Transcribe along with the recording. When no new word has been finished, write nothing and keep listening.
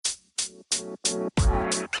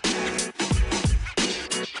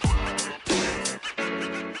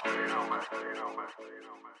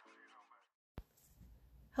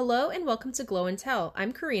Hello and welcome to Glow and Tell.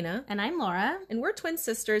 I'm Karina. And I'm Laura. And we're twin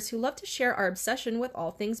sisters who love to share our obsession with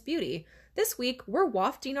all things beauty. This week, we're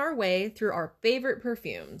wafting our way through our favorite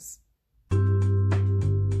perfumes.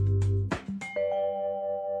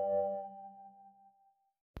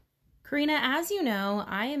 Karina, as you know,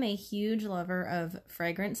 I am a huge lover of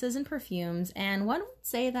fragrances and perfumes, and one would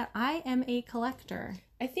say that I am a collector.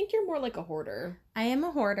 I think you're more like a hoarder. I am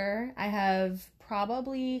a hoarder. I have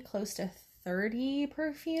probably close to 30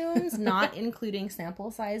 perfumes, not including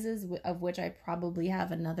sample sizes, of which I probably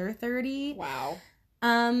have another 30. Wow.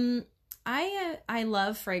 I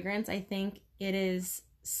love fragrance. I think it is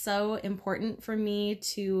so important for me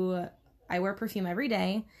I wear perfume every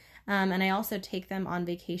day. And I also take them on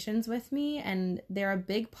vacations with me, and they're a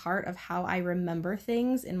big part of how I remember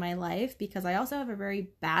things in my life because I also have a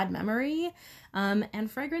very bad memory. And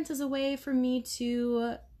fragrance is a way for me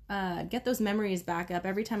to get those memories back up.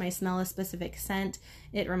 Every time I smell a specific scent,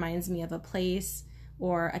 it reminds me of a place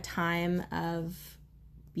or a time of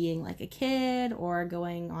being like a kid or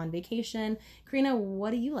going on vacation. Karina,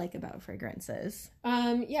 what do you like about fragrances?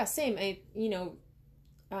 Yeah, same.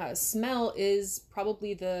 Smell is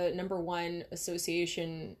probably the number one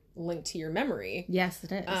association linked to your memory. Yes,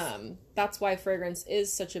 it is. That's why fragrance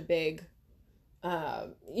is such a big,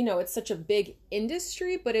 it's such a big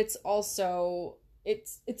industry, but it's also,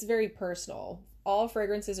 it's very personal. All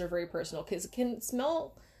fragrances are very personal because it can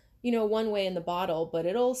smell, one way in the bottle, but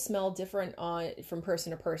it'll smell different from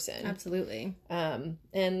person to person. Absolutely. And,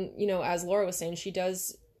 as Laura was saying, she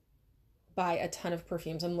does buy a ton of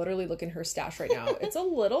perfumes. I'm literally looking at her stash right now. It's a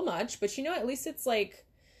little much, but at least it's like,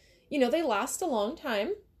 they last a long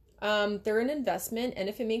time. They're an investment, and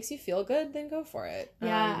if it makes you feel good, then go for it.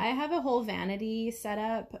 Yeah, I have a whole vanity set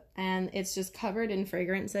up, and it's just covered in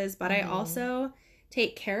fragrances, but I also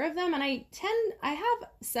take care of them, and I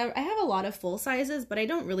have a lot of full sizes, but I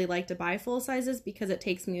don't really like to buy full sizes because it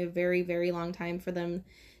takes me a very, very long time for them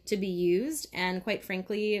to be used, and quite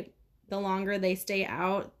frankly, the longer they stay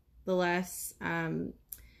out, the less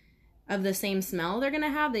of the same smell they're going to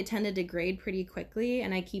have. They tend to degrade pretty quickly,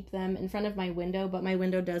 and I keep them in front of my window, but my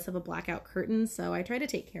window does have a blackout curtain, so I try to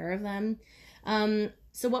take care of them.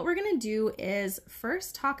 So what we're going to do is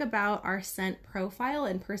first talk about our scent profile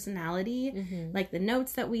and personality, like the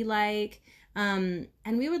notes that we like, and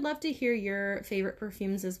we would love to hear your favorite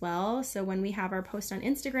perfumes as well. So when we have our post on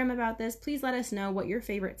Instagram about this, please let us know what your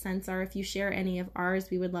favorite scents are. If you share any of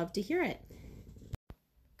ours, we would love to hear it.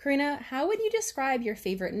 Karina, how would you describe your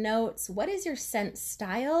favorite notes? What is your scent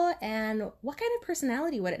style? And what kind of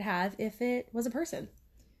personality would it have if it was a person?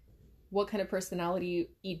 What kind of personality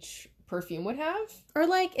each perfume would have? Or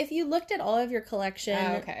like if you looked at all of your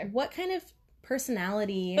collection, what kind of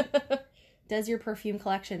personality does your perfume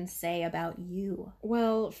collection say about you?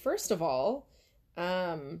 Well, first of all,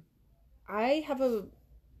 I have a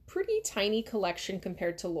pretty tiny collection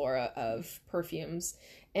compared to Laura of perfumes,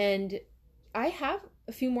 and I have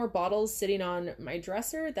a few more bottles sitting on my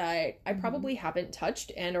dresser that I probably haven't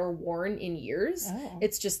touched and or worn in years. Oh.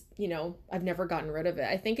 It's just, I've never gotten rid of it.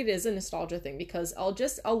 I think it is a nostalgia thing because I'll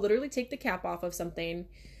literally take the cap off of something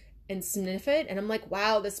and sniff it, and I'm like,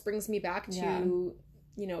 wow, this brings me back to,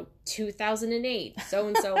 2008,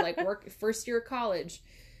 so-and-so, like first year of college.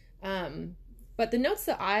 But the notes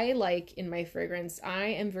that I like in my fragrance, I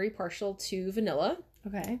am very partial to vanilla.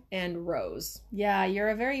 Okay. And rose. Yeah, you're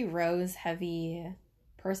a very rose heavy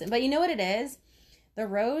person. But you know what it is? The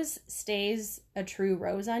rose stays a true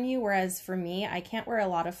rose on you, whereas for me, I can't wear a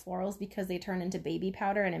lot of florals because they turn into baby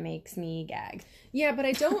powder and it makes me gag. Yeah, but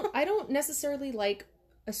I don't necessarily like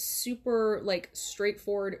a super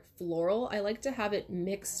straightforward floral. I like to have it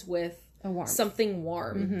mixed with something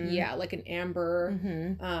warm. Yeah, like an amber,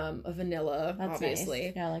 a vanilla. That's obviously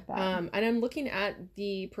nice. Yeah, I like that. And I'm looking at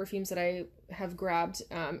the perfumes that I have grabbed,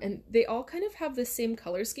 and they all kind of have the same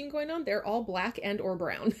color scheme going on. They're all black and or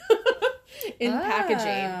brown in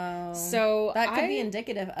packaging, so that could be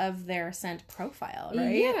indicative of their scent profile,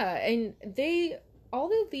 right? Yeah, and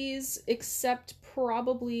all of these except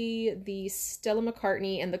probably the Stella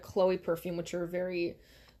McCartney and the Chloe perfume, which are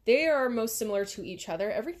they are most similar to each other.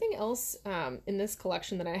 Everything else in this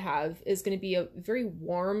collection that I have is going to be a very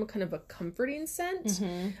warm, kind of a comforting scent. Just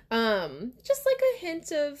like a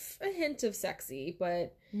hint of sexy,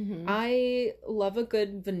 but I love a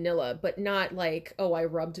good vanilla, but not like, oh, I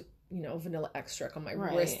rubbed, vanilla extract on my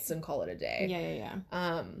wrists and call it a day. Yeah.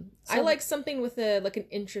 I like something with an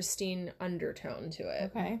interesting undertone to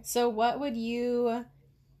it. Okay. So what would you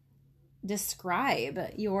describe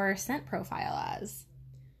your scent profile as?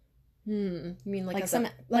 You mean like as some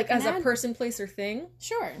as a person, place, or thing?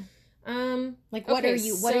 Sure. Like Okay, what are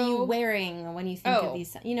you wearing when you think of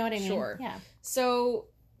these? You know what I mean? Sure. Yeah. So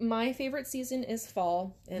my favorite season is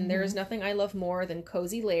fall, and there is nothing I love more than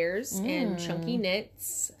cozy layers and chunky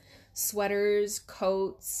knits, sweaters,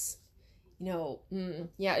 coats.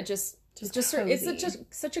 Yeah, it's just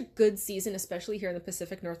such a good season, especially here in the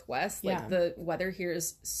Pacific Northwest. Like the weather here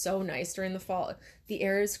is so nice during the fall. The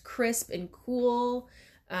air is crisp and cool,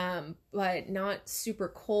 but not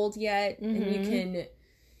super cold yet, and you can.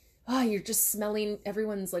 You're just smelling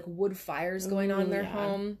everyone's like wood fires going on in their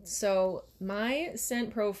home. So my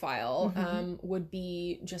scent profile would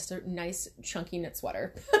be just a nice chunky knit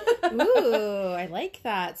sweater. Ooh, I like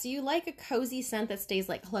that. So you like a cozy scent that stays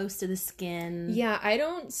like close to the skin. Yeah, I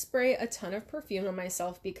don't spray a ton of perfume on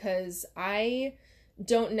myself because I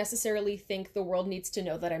don't necessarily think the world needs to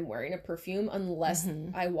know that I'm wearing a perfume unless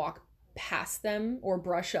I walk past them or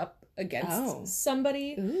brush up against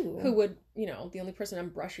somebody who would, the only person I'm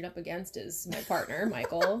brushing up against is my partner,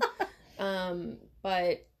 Michael.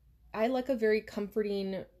 But I like a very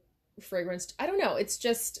comforting fragrance. I don't know. It's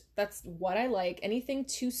just, that's what I like. Anything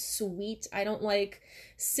too sweet. I don't like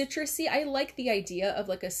citrusy. I like the idea of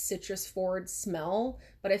like a citrus forward smell,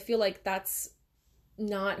 but I feel like that's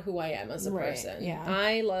not who I am as a person. Yeah.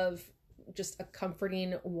 I love just a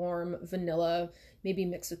comforting, warm vanilla, maybe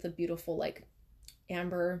mixed with a beautiful like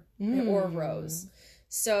amber or rose.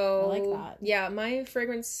 So I like that. Yeah, my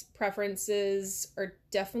fragrance preferences are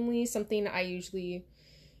definitely something I usually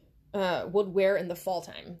would wear in the fall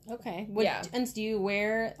time. Okay. And do you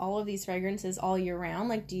wear all of these fragrances all year round?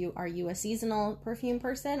 Like, are you a seasonal perfume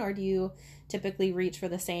person, or do you typically reach for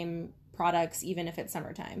the same products even if it's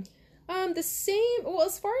summertime? The same. Well,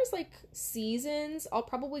 as far as like seasons, I'll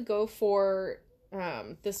probably go for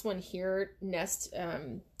this one here,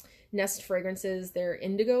 Nest fragrances, their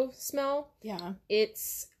indigo smell. Yeah.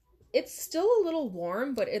 It's still a little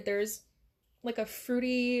warm, but there's like a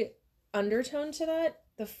fruity undertone to that.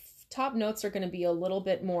 The top notes are going to be a little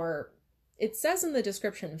bit more, it says in the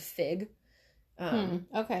description, fig. Okay.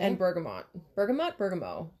 And bergamot. Bergamot?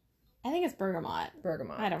 Bergamot. I think it's bergamot.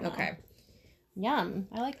 Bergamot. I don't know. Okay. Yum.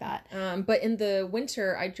 I like that. But in the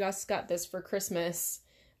winter, I just got this for Christmas.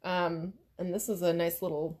 And this is a nice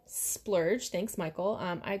little splurge. Thanks, Michael.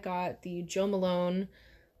 I got the Jo Malone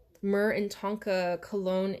Myrrh and Tonka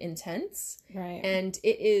Cologne Intense. Right. And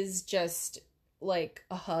it is just like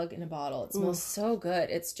a hug in a bottle. It smells so good.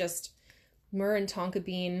 It's just myrrh and tonka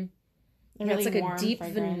bean. Really it's like a deep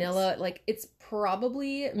fragrance. vanilla. Like it's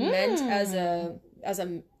probably meant as a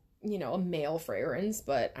a male fragrance,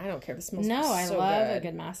 but I don't care. It smells I so love good. a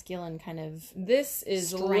good masculine kind of. This is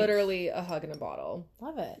strength. literally a hug in a bottle.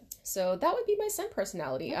 Love it. So that would be my scent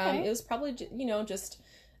personality. Okay. It was probably just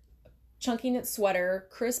chunky knit sweater,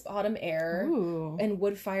 crisp autumn air, and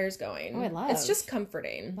wood fires going. Oh, I love. It's just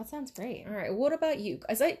comforting. That sounds great. All right, what about you?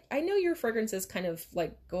 As I know your fragrances kind of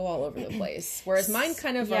like go all over the place, whereas mine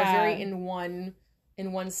kind of are very in one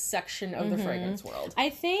section of the fragrance world.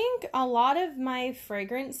 I think a lot of my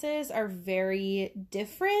fragrances are very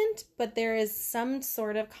different, but there is some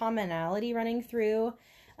sort of commonality running through.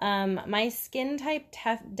 My skin type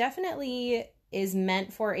definitely is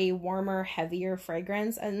meant for a warmer, heavier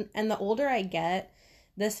fragrance, and the older I get,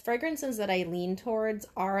 the fragrances that I lean towards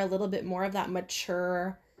are a little bit more of that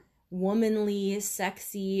mature, womanly,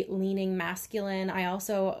 sexy, leaning masculine. I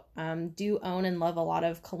also do own and love a lot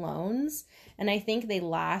of colognes, and I think they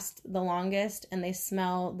last the longest and they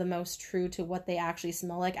smell the most true to what they actually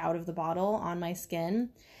smell like out of the bottle on my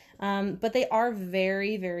skin. But they are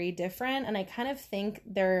very, very different, and I kind of think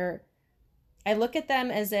I look at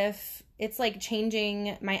them as if it's like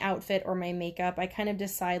changing my outfit or my makeup. I kind of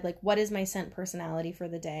decide like what is my scent personality for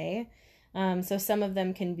the day. So some of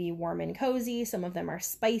them can be warm and cozy, some of them are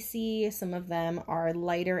spicy, some of them are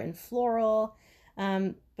lighter and floral,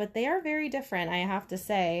 but they are very different, I have to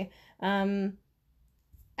say.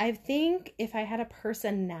 I think if I had a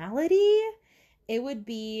personality, it would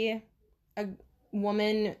be a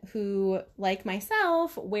woman who, like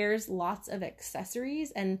myself, wears lots of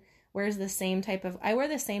accessories and wears the same I wear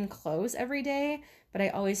the same clothes every day, but I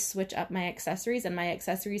always switch up my accessories, and my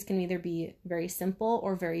accessories can either be very simple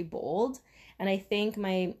or very bold. And I think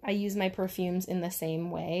I use my perfumes in the same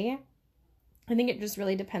way. I think it just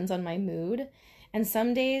really depends on my mood. And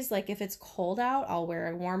some days, like if it's cold out, I'll wear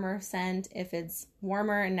a warmer scent. If it's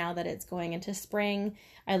warmer, and now that it's going into spring,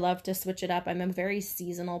 I love to switch it up. I'm a very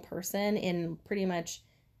seasonal person in pretty much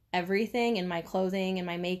everything, in my clothing, in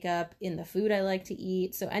my makeup, in the food I like to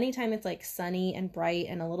eat. So anytime it's like sunny and bright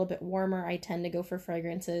and a little bit warmer, I tend to go for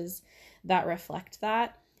fragrances that reflect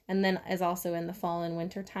that. And then as also in the fall and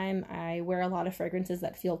winter time, I wear a lot of fragrances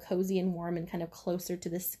that feel cozy and warm and kind of closer to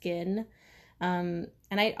the skin. And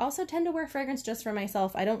I also tend to wear fragrance just for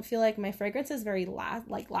myself. I don't feel like my fragrance is very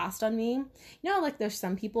last on me. You know, like there's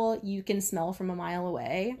some people you can smell from a mile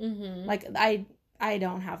away. Mm-hmm. Like I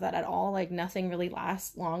don't have that at all. Like nothing really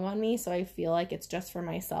lasts long on me. So I feel like it's just for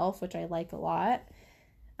myself, which I like a lot.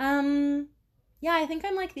 Yeah, I think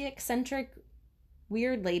I'm like the eccentric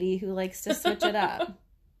weird lady who likes to switch it up.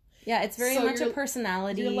 Yeah, it's very much a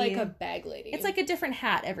personality. You're like a bag lady. It's like a different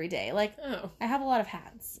hat every day. Like, I have a lot of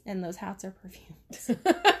hats, and those hats are perfumes.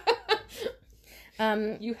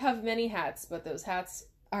 You have many hats, but those hats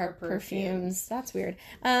are perfumes. That's weird.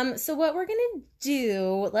 So what we're gonna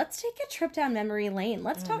do, let's take a trip down memory lane.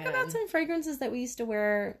 Let's talk about some fragrances that we used to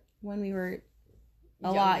wear when we were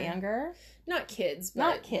a lot younger. Not kids.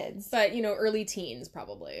 But, you know, early teens,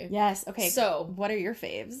 probably. Yes. Okay. So, what are your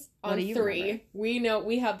faves? On what do you 3, remember? we know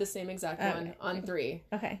we have the same exact one. On 3.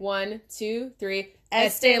 Okay. 1, 2, 3.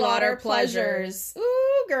 Estee Lauder Pleasures.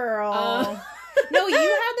 Ooh, girl. No, you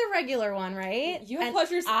had the regular one, right? You had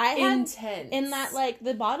Pleasures. I had Intense. In that, like,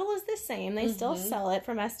 the bottle is the same. They still sell it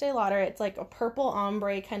from Estee Lauder. It's like a purple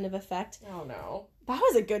ombre kind of effect. Oh, no. That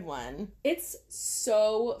was a good one. It's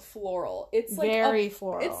so floral. It's like very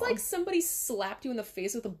floral. It's like somebody slapped you in the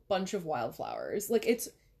face with a bunch of wildflowers. Like, it's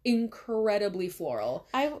incredibly floral.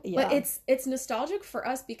 But it's nostalgic for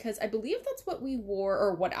us because I believe that's what we wore,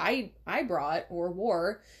 or what I brought or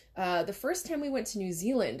wore the first time we went to New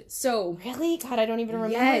Zealand. So really, God, I don't even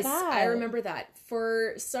remember that. I remember that.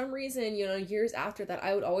 For some reason, you know, years after that,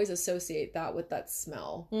 I would always associate that with that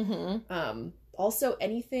smell. Mm-hmm. Also,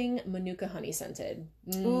 anything Manuka honey scented.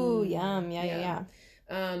 Ooh, yum. Yeah.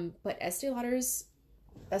 But Estee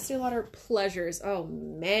Lauder Pleasures. Oh,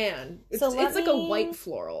 man. It's like a white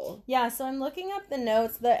floral. Yeah, so I'm looking up the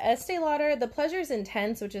notes. The Estee Lauder, the Pleasures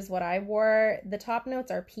Intense, which is what I wore. The top notes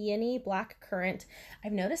are peony, black currant.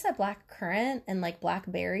 I've noticed that black currant and like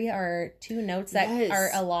blackberry are 2 notes that are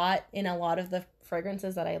a lot in a lot of the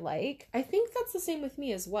fragrances that I like. I think that's the same with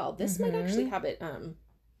me as well. This might actually have it...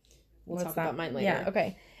 We'll talk about mine later. Yeah,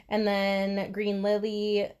 okay. And then green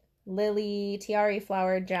lily, tiare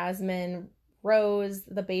flower, jasmine, rose.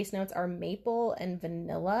 The base notes are maple and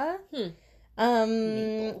vanilla.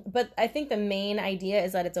 Maple. But I think the main idea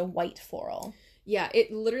is that it's a white floral. Yeah, it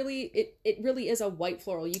really is a white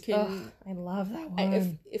floral. You can... Ugh, I love that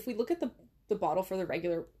one. If we look at the bottle for the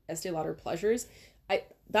regular Estee Lauder Pleasures,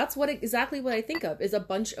 that's exactly what I think of, is a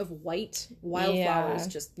bunch of white wildflowers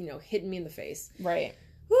just, you know, hitting me in the face. Right.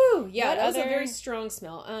 Woo! Yeah, that was a very strong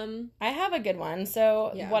smell. I have a good one.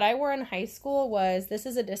 So what I wore in high school was, this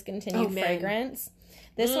is a discontinued fragrance.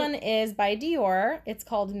 This one is by Dior. It's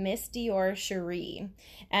called Miss Dior Cherie.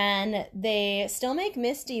 And they still make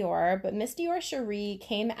Miss Dior, but Miss Dior Cherie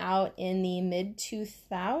came out in the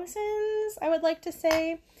mid-2000s, I would like to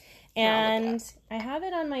say. And I have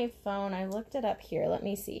it on my phone. I looked it up here. Let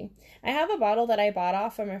me see. I have a bottle that I bought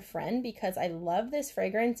off from a friend because I love this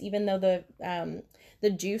fragrance, even though the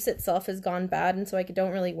juice itself has gone bad, and so I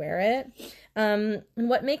don't really wear it. And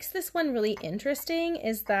what makes this one really interesting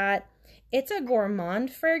is that it's a gourmand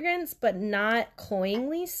fragrance, but not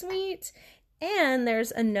cloyingly sweet. And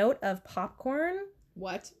there's a note of popcorn.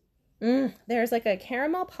 What? There's like a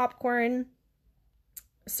caramel popcorn.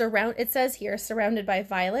 It says here, surrounded by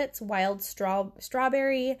violets, wild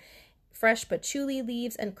strawberry, fresh patchouli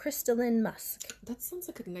leaves, and crystalline musk. That sounds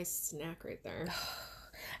like a nice snack right there.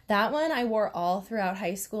 That one I wore all throughout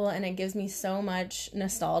high school, and it gives me so much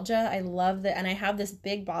nostalgia. I love that, and I have this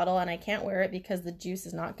big bottle, and I can't wear it because the juice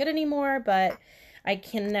is not good anymore, but I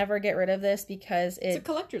can never get rid of this because it's a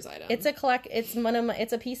collector's item. It's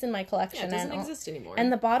a piece in my collection. Yeah, it doesn't exist anymore.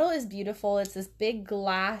 And the bottle is beautiful. It's this big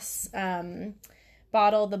glass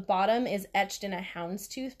bottle. The bottom is etched in a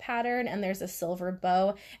houndstooth pattern, and there's a silver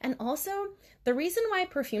bow. And also, the reason why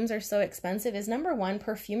perfumes are so expensive is, number one,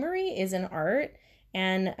 perfumery is an art.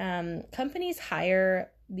 And companies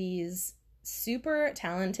hire these super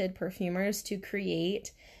talented perfumers to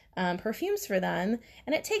create perfumes for them.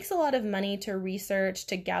 And it takes a lot of money to research,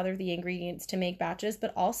 to gather the ingredients, to make batches.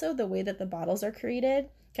 But also the way that the bottles are created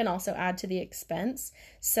can also add to the expense.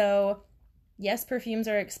 So yes, perfumes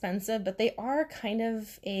are expensive, but they are kind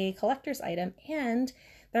of a collector's item. And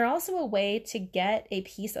they're also a way to get a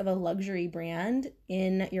piece of a luxury brand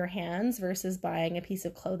in your hands versus buying a piece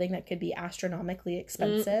of clothing that could be astronomically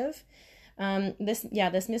expensive. This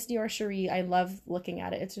Miss Dior Cherie, I love looking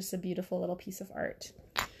at it. It's just a beautiful little piece of art.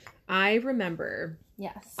 I remember.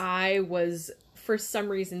 Yes. I was, for some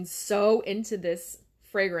reason, so into this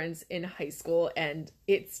fragrance in high school, and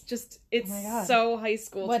it's Oh my God. so high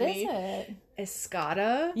school What to is me. it?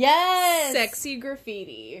 Escada. Yes. Sexy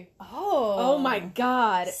graffiti. Oh. Oh my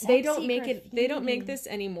God. They don't Sexy make it. They don't make graffiti. this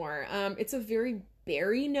anymore. It's a very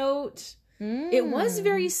berry note. Mm. It was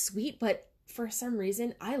very sweet, but for some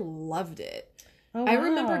reason I loved it. Oh, I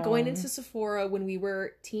remember going wow. into Sephora when we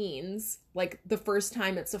were teens, like the first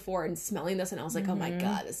time at Sephora, and smelling this, and I was like, oh my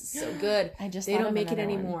God, this is so good. I just They thought don't of make it another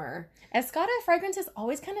one. anymore. Escada fragrances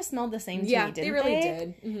always kind of smelled the same to Yeah, me, didn't they really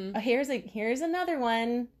did. Oh, here's another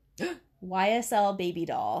one. YSL Baby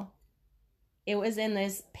Doll. It was in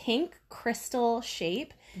this pink crystal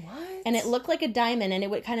shape, What? and it looked like a diamond, and it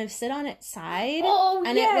would kind of sit on its side. Oh,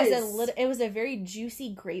 and yes. it was a very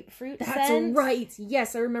juicy grapefruit That's scent. right.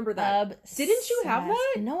 Yes, I remember that. Didn't you have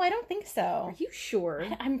that? No, I don't think so. Are you sure?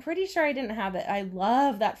 I'm pretty sure I didn't have it. I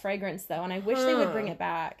love that fragrance though, and I wish they would bring Huh. it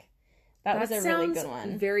back. That was a really good sounds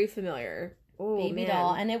one. Very familiar. Oh, Baby man.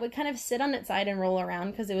 doll, and it would kind of sit on its side and roll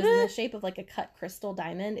around because it was in the shape of like a cut crystal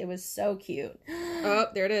diamond. It was so cute. Oh,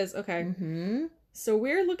 there it is. Okay. Mm-hmm. So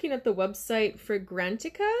we're looking at the website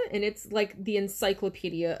Fragrantica, and it's like the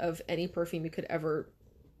encyclopedia of any perfume you could ever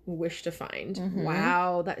wish to find. Mhm.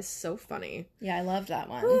 Wow, that is so funny. Yeah, I loved that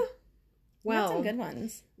one. Well, Well, some good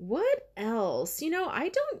ones. what else?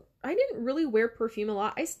 I didn't really wear perfume a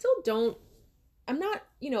lot. I still don't. I'm not,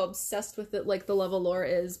 obsessed with it like the level Laura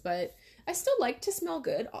is, but I still like to smell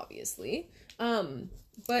good, obviously.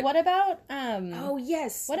 But What about oh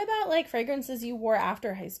yes. What about like fragrances you wore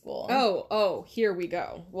after high school? Oh, here we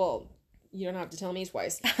go. Well, you don't have to tell me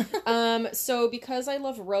twice. So because I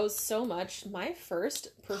love rose so much, my first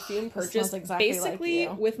perfume This purchase, smells exactly basically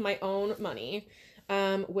like you. with my own money,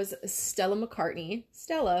 was Stella McCartney.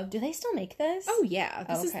 Stella. Do they still make this? Oh yeah,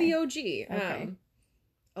 this is Okay. the OG. Okay.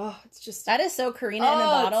 It's just That is so Karina in a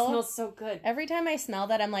bottle. It smells so good. Every time I smell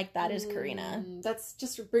that, I'm like, that is Karina. That's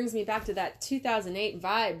just brings me back to that 2008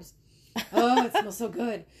 vibes. Oh, it smells so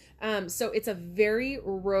good. So it's a very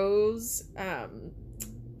rose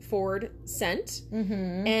forward scent,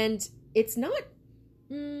 Mm-hmm. and it's not.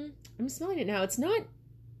 I'm smelling it now. It's not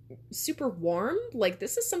super warm. Like,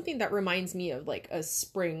 this is something that reminds me of like a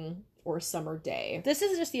spring or summer day. This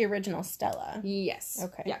is just the original Stella. Yes.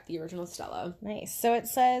 Okay. Yeah, the original Stella. Nice. So it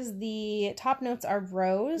says the top notes are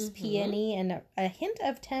rose, Mhm. peony, and a hint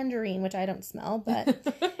of tangerine, which I don't smell, but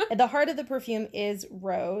the heart of the perfume is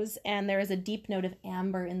rose, and there is a deep note of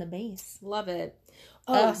amber in the base. Love it.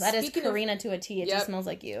 Oh, that is speaking of- Karina to a T. It Yep. just smells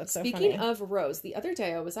like you. It's so Speaking funny. of rose, the other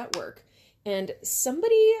day I was at work, and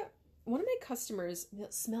one of my customers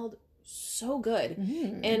smelled so good.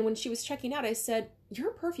 Mm. And when she was checking out, I said, your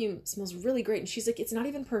perfume smells really great. And she's like, it's not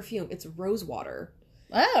even perfume, it's rose water.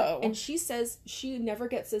 Oh. And she says she never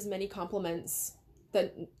gets as many compliments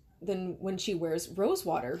than when she wears rose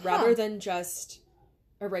water, rather than just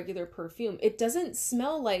a regular perfume. It doesn't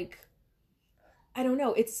smell like, I don't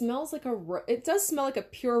know, it smells like it does smell like a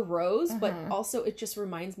pure rose, but also it just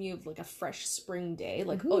reminds me of like a fresh spring day.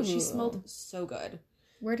 Like, oh, she Ooh. smelled so good.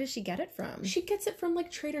 Where does she get it from? She gets it from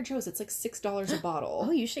like Trader Joe's. It's like $6 a bottle.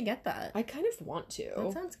 Oh, you should get that. I kind of want to.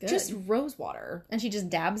 That sounds good. Just rose water. And she just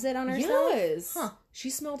dabs it on herself? Yes. Huh.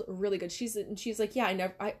 She smelled really good. She's like, yeah,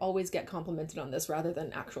 I always get complimented on this rather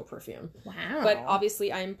than actual perfume. Wow. But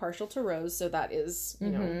obviously I'm partial to rose, so that is,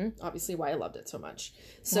 obviously why I loved it so much.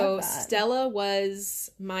 So Love that. Stella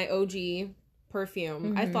was my OG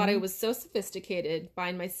perfume. I thought I was so sophisticated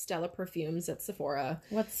buying my Stella perfumes at Sephora.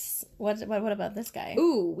 What about this guy?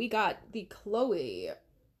 Ooh, we got the Chloe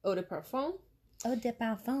Eau de Parfum. Eau de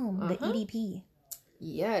Parfum, the EDP.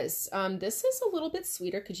 Yes. This is a little bit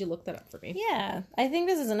sweeter. Could you look that up for me? Yeah, I think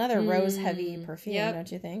this is another rose-heavy perfume, yep. don't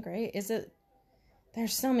you think, right? Is it?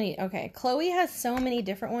 There's so many. Okay, Chloe has so many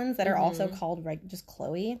different ones that are also called just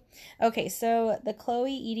Chloe. Okay, so the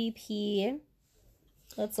Chloe EDP...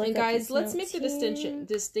 Let's look And up guys, these let's make notes the here.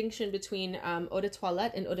 distinction between eau de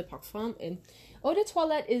toilette and eau de parfum. And eau de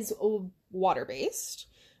toilette is water based,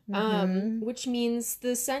 which means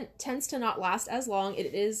the scent tends to not last as long.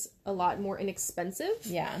 It is a lot more inexpensive.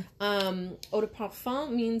 Yeah. Eau de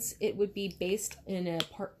parfum means it would be based in a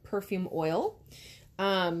perfume oil.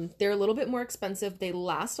 They're a little bit more expensive. They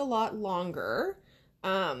last a lot longer.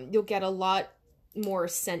 You'll get a lot more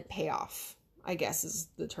scent payoff, I guess is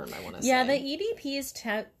the term I want to say. Yeah, the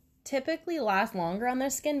EDPs typically last longer on their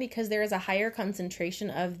skin because there is a higher concentration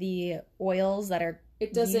of the oils that are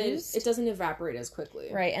It used. doesn't evaporate as quickly.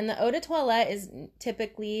 Right, and the eau de toilette is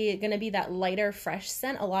typically going to be that lighter, fresh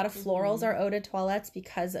scent. A lot of florals are eau de toilettes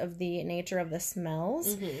because of the nature of the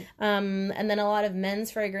smells. And then a lot of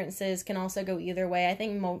men's fragrances can also go either way. I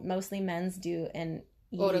think mostly men's do an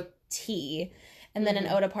Eau de- ET. And then an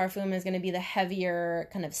eau de parfum is going to be the heavier,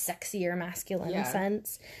 kind of sexier masculine Yeah.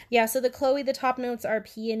 scents. Yeah, so the Chloe, the top notes are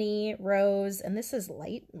peony, rose, and this is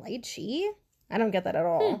lychee. I don't get that at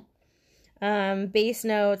all. Base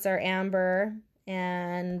notes are amber,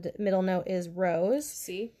 and middle note is rose.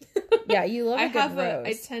 See? Yeah, you love a good rose.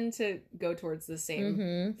 I tend to go towards the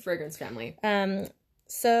same fragrance family.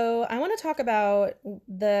 So I want to talk about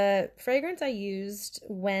the fragrance I used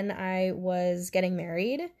when I was getting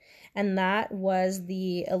married, and that was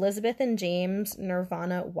the Elizabeth and James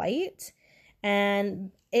Nirvana White.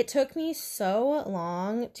 And it took me so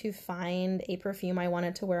long to find a perfume I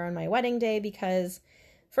wanted to wear on my wedding day because,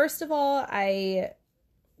 first of all, I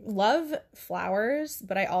love flowers,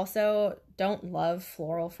 but I also don't love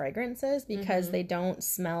floral fragrances because they don't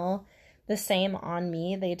smell the same on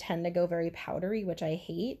me. They tend to go very powdery, which I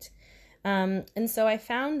hate. And so I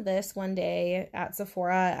found this one day at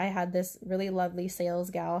Sephora. I had this really lovely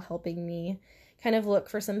sales gal helping me kind of look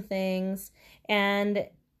for some things. And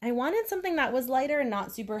I wanted something that was lighter and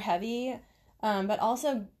not super heavy, but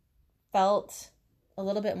also felt a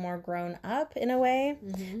little bit more grown up in a way.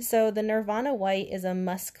 So the Nirvana White is a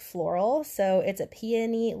musk floral. So it's a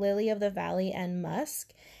peony, lily of the valley, and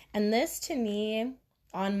musk. And this, to me,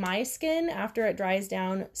 on my skin, after it dries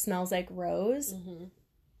down, smells like rose.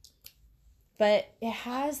 But it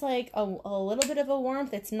has like a little bit of a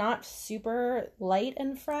warmth. It's not super light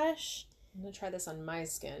and fresh. I'm going to try this on my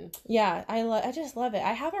skin. Yeah, I just love it.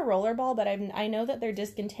 I have a rollerball, but I know that they're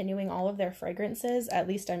discontinuing all of their fragrances. At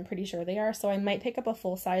least I'm pretty sure they are. So I might pick up a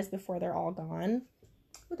full size before they're all gone.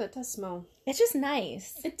 Oh, that does smell. It's just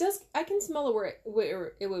nice. It does. I can smell it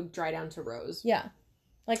where it would dry down to rose. Yeah.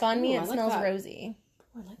 Like on me, Ooh, it smells rosy.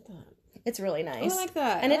 Oh, I like that. It's really nice. Oh, I like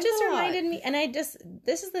that. And I it like just that a lot. reminded me, and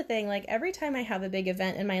this is the thing, like every time I have a big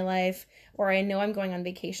event in my life, or I know I'm going on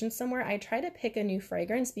vacation somewhere, I try to pick a new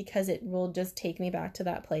fragrance because it will just take me back to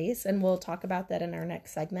that place, and we'll talk about that in our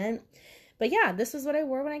next segment. But yeah, this was what I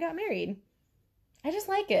wore when I got married. I just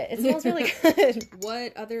like it. It smells really good.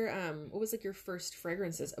 What other, what was like your first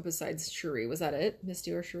fragrances besides Cherie? Was that it?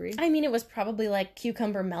 Misty or Cherie? I mean, it was probably like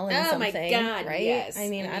cucumber melon Oh my something. God, right? yes. I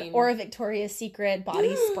mean, I mean- or a Victoria's Secret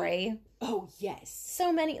body spray. Oh, yes.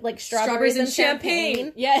 So many, like strawberries and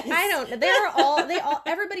champagne. Yes. I don't.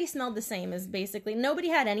 Everybody smelled the same. Is basically nobody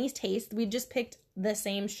had any taste. We just picked the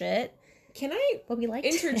same shit, Can I but we liked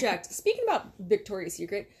it. interject? Speaking about Victoria's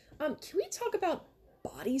Secret, can we talk about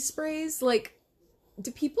body sprays? Like,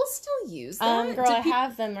 do people still use that? Girl, Do I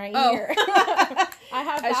have them right Oh. here. I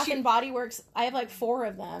have As Bath she- and Body Works. I have like 4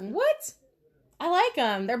 of them. What? I like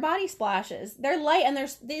them. They're body splashes. They're light, and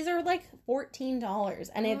these are like $14,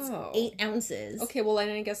 and it's Oh. 8 ounces. Okay, well,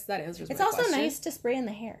 I guess that answers It's my also question. nice to spray in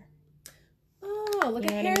the hair. Oh, like You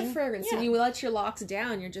a know what I hair mean? fragrance. Yeah. And you let your locks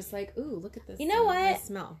down, you're just like, ooh, look at this. You know nice what?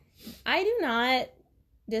 smell. I do not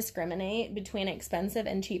discriminate between expensive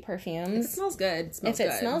and cheap If perfumes. it smells good, it smells If it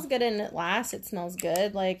good. smells good and it lasts, it smells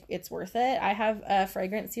good. Like, it's worth it. I have a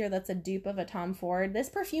fragrance here that's a dupe of a Tom Ford. This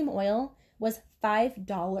perfume oil was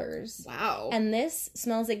 $5. Wow. And this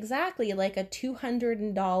smells exactly like a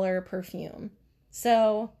 $200 perfume.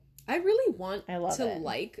 So, I really want I love to it.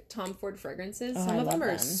 like Tom Ford fragrances. Oh, Some I of them love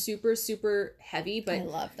are them. super, super heavy, but I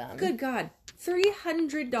love them. good God,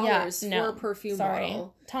 $300 for a perfume Sorry.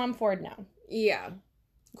 bottle. Tom Ford, no. Yeah.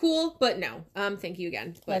 Cool, but no. Thank you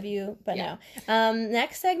again. But Love you, but yeah. no.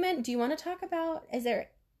 Next segment, do you want to talk about, is there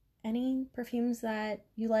any perfumes that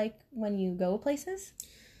you like when you go places?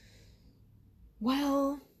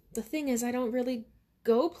 Well, the thing is, I don't really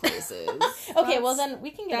go places. Okay, well then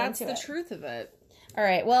we can get That's into the it. truth of it. All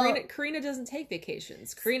right, well, Karina doesn't take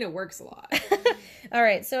vacations. Karina works a lot. all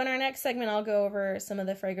right, so in our next segment, I'll go over some of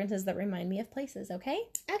the fragrances that remind me of places, okay?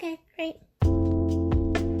 Okay. Great.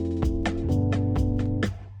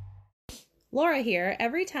 Laura here.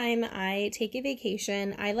 Every time I take a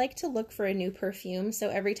vacation, I like to look for a new perfume. So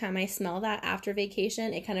every time I smell that after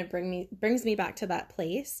vacation, it kind of brings me back to that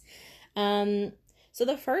place. So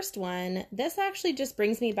the first one, this actually just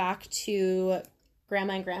brings me back to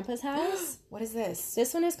Grandma and Grandpa's house. What is this?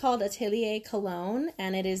 This one is called Atelier Cologne,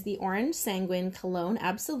 and it is the Orange Sanguine Cologne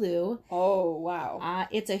Absolute. Oh, wow.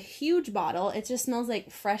 It's a huge bottle. It just smells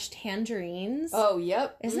like fresh tangerines. Oh,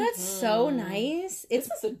 yep. Isn't that so nice? This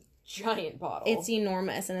is a giant bottle. It's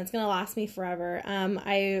enormous, and it's going to last me forever.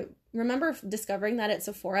 I remember discovering that at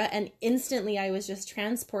Sephora, and instantly I was just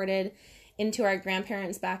transported into our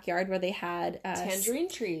grandparents' backyard where they had tangerine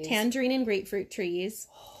trees. tangerine and grapefruit trees.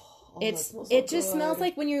 Oh, It just smells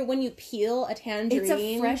like when you peel a tangerine. It's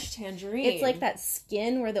a fresh tangerine. It's like that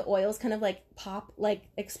skin where the oils kind of like pop, like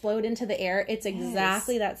explode into the air. It's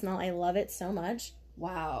exactly that smell. I love it so much.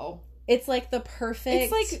 Wow. It's like the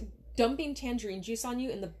perfect. It's like dumping tangerine juice on you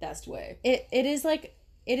in the best way. It is like,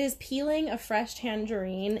 it is peeling a fresh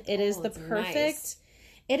tangerine. It is the perfect... Nice.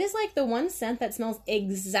 It is like the one scent that smells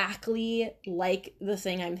exactly like the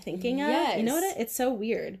thing I'm thinking of. Yes. You know what? It's so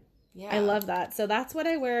weird. Yeah. I love that. So that's what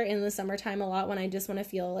I wear in the summertime a lot when I just want to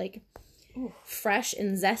feel like fresh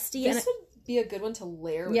and zesty. This would be a good one to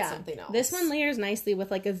layer with something else. This one layers nicely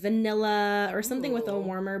with like a vanilla or something with a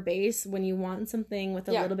warmer base when you want something with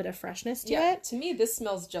a little bit of freshness to it. To me, this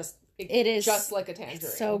smells just like a tangerine.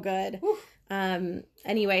 It's so good.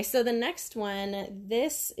 Anyway, so the next one,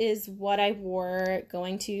 this is what I wore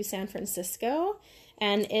going to San Francisco.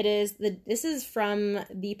 And this is from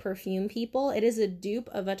the Perfume People. It is a dupe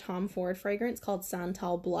of a Tom Ford fragrance called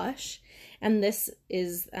Santal Blush. And this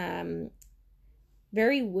is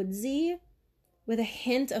very woodsy with a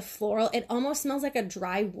hint of floral. It almost smells like a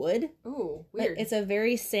dry wood. Ooh, weird. It's a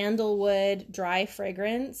very sandalwood dry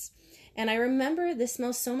fragrance. And I remember this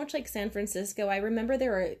smells so much like San Francisco. I remember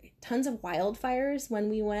there were tons of wildfires when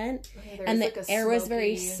we went. And the air was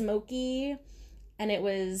very smoky. And it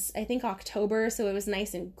was, I think, October, so it was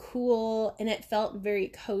nice and cool. And it felt very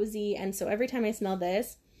cozy. And so every time I smell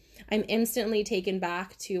this, I'm instantly taken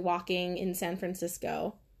back to walking in San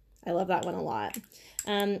Francisco. I love that one a lot.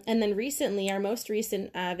 And then recently, our most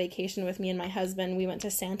recent vacation with me and my husband, we went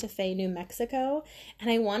to Santa Fe, New Mexico.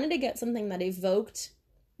 And I wanted to get something that evoked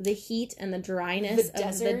the heat and the dryness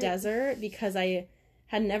of the desert because I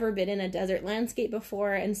had never been in a desert landscape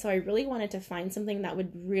before. And so I really wanted to find something that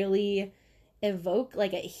would really evoke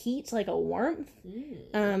like a heat, like a warmth.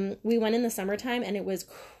 We went in the summertime and it was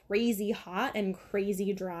crazy hot and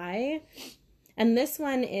crazy dry. And this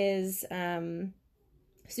one is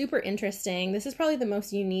super interesting. This is probably the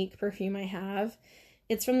most unique perfume I have.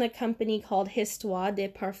 It's from the company called Histoire de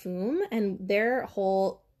Parfum, and their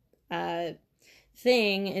whole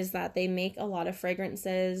thing is that they make a lot of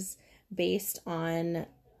fragrances based on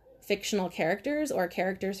fictional characters or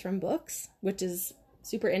characters from books, which is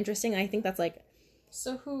super interesting. I think that's like...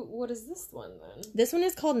 So what is this one then? This one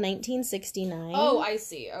is called 1969. Oh, I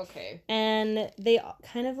see. Okay. And they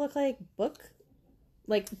kind of look like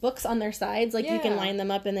books on their sides. Like you can line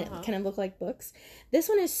them up and it kind of look like books. This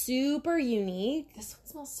one is super unique. This one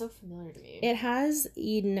smells so familiar to me. It has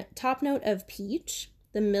a top note of peach.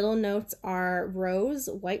 The middle notes are rose,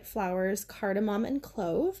 white flowers, cardamom, and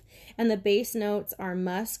clove. And the base notes are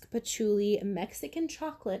musk, patchouli, Mexican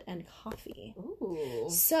chocolate, and coffee. Ooh.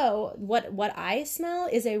 So what I smell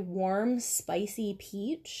is a warm, spicy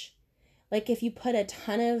peach. Like if you put a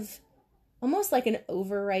ton of, almost like an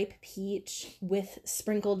overripe peach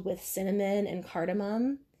sprinkled with cinnamon and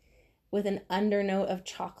cardamom with an undernote of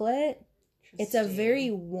chocolate. It's a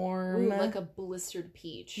very warm... Ooh, like a blistered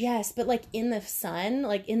peach. Yes, but like in the sun,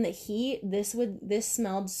 like in the heat, this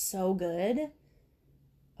smelled so good.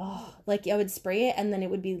 Oh, like I would spray it and then it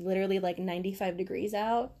would be literally like 95 degrees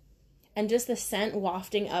out. And just the scent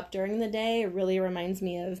wafting up during the day really reminds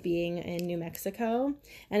me of being in New Mexico.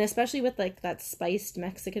 And especially with like that spiced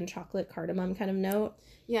Mexican chocolate cardamom kind of note.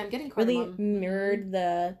 Yeah, I'm getting cardamom. Really mirrored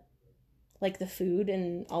the food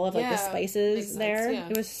and all of like the spices there.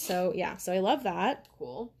 It was so I love that.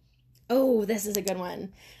 Cool. Oh, this is a good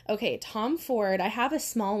one. Okay, Tom Ford. I have a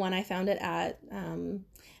small one. I found it at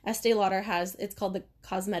Estee Lauder it's called the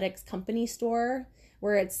Cosmetics Company store,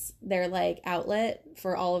 where it's their like outlet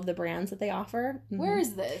for all of the brands that they offer. Where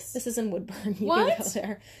is this? This is in Woodburn. You can go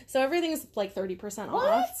there. So everything's like 30%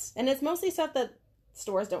 off. And it's mostly stuff that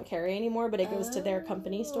stores don't carry anymore, but it goes to their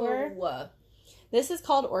company store. This is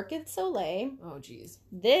called Orchid Soleil. Oh, geez.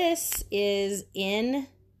 This is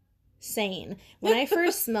insane. When I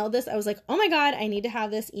first smelled this, I was like, oh my God, I need to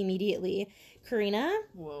have this immediately. Karina,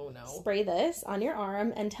 whoa, no. Spray this on your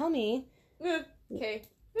arm and tell me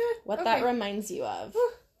what that reminds you of.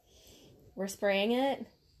 We're spraying it.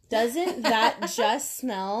 Doesn't that just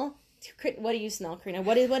smell? What do you smell, Karina?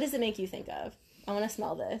 What does it make you think of? I want to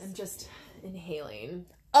smell this. I'm just inhaling.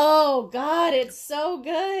 Oh, God, it's so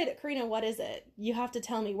good. Karina, what is it? You have to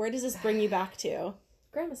tell me. Where does this bring you back to?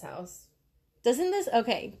 Grandma's house.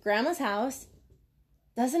 Grandma's house.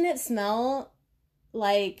 Doesn't it smell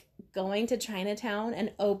like going to Chinatown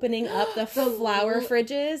and opening up the flower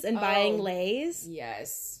fridges and buying Lay's?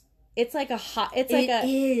 Yes. It's like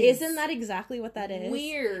isn't that exactly what that is?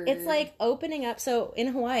 Weird. It's like opening up. So in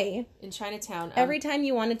Hawaii, in Chinatown, every time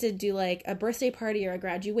you wanted to do like a birthday party or a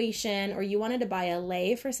graduation, or you wanted to buy a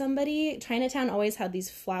lei for somebody, Chinatown always had these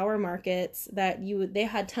flower markets that they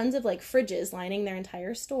had tons of like fridges lining their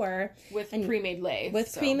entire store with pre-made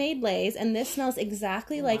leis. Pre-made leis, and this smells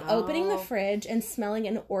exactly like opening the fridge and smelling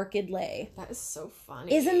an orchid lei. That is so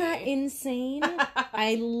funny. Isn't that insane?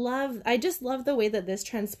 I just love the way that this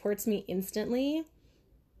transports me instantly.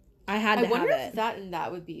 I had to have it. I wonder if that and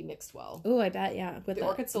that would be mixed well. Ooh, I bet, yeah. With the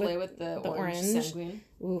Orchid Soleil with the orange sanguine.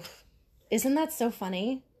 Oof. Isn't that so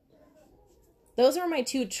funny? Those are my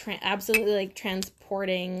two absolutely, like,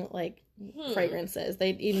 transporting, like, fragrances.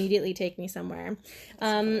 They immediately take me somewhere.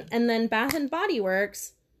 And then Bath and Body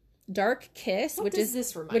Works Dark Kiss, which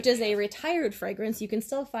is a retired fragrance. You can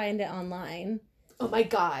still find it online. Oh my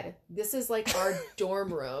god, this is like our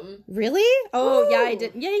dorm room. Really? Oh, ooh. Yeah, I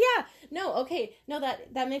did. Yeah. No, okay. No,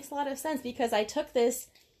 that makes a lot of sense because I took this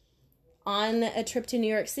on a trip to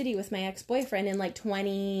New York City with my ex-boyfriend in like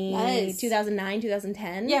 2009,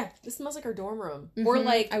 2010. Yeah, this smells like our dorm room. Mm-hmm. Or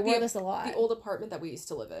like I wore this a lot. The old apartment that we used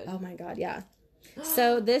to live in. Oh my god, yeah.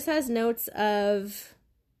 So this has notes of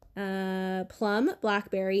plum,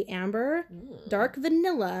 blackberry, amber, dark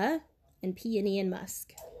vanilla, and peony and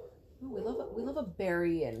musk. Ooh, we love a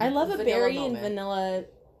berry and I love a berry and vanilla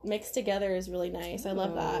mixed together is really nice. I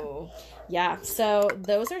love that. Yeah, so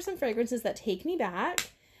those are some fragrances that take me back.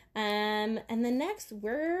 And then next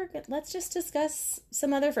let's just discuss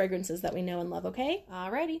some other fragrances that we know and love, okay?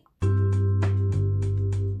 Alrighty.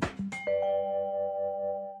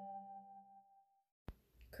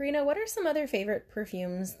 Karina, what are some other favorite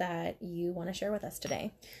perfumes that you want to share with us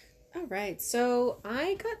today? All right, so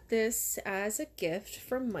I got this as a gift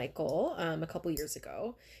from Michael a couple years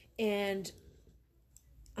ago, and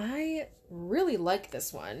I really like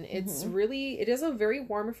this one. It's it is a very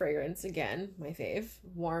warm fragrance. Again, my fave.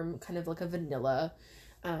 Warm, kind of like a vanilla.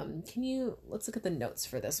 Let's look at the notes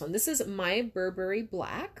for this one. This is My Burberry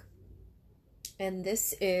Black, and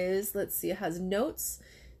this is, let's see, it has notes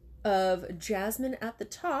of jasmine at the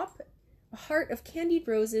top, a heart of candied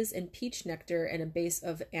roses and peach nectar, and a base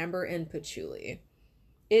of amber and patchouli.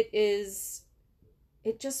 It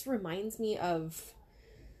just reminds me of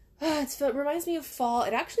it reminds me of fall.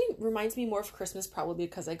 It actually reminds me more of Christmas, probably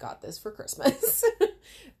because I got this for Christmas.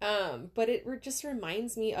 But it just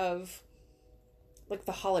reminds me of like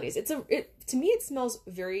the holidays. To me it smells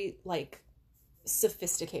very like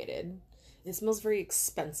sophisticated. It smells very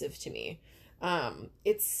expensive to me.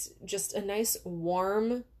 It's just a nice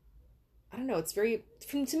warm, I don't know, it's very,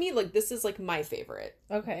 to me, like, this is, like, my favorite.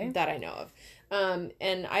 Okay. That I know of.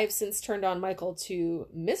 And I've since turned on Michael to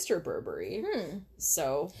Mr. Burberry.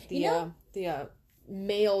 So, the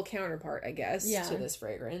male counterpart, I guess, to this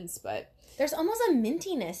fragrance, but... There's almost a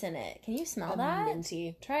mintiness in it. Can you smell that?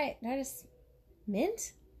 Minty. Try just...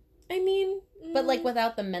 Mint? I mean... But, like,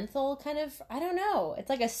 without the menthol kind of... I don't know. It's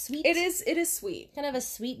like a sweet... It is sweet. Kind of a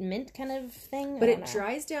sweet mint kind of thing. But it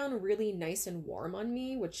dries down really nice and warm on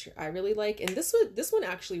me, which I really like. And this one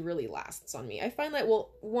actually really lasts on me. I find that,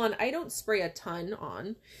 well, one, I don't spray a ton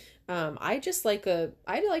on. I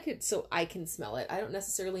like it so I can smell it. I don't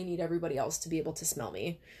necessarily need everybody else to be able to smell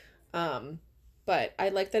me. But I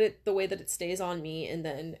like that the way that it stays on me, and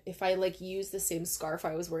then if I like use the same scarf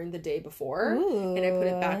I was wearing the day before, and I put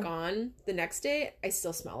it back on the next day, I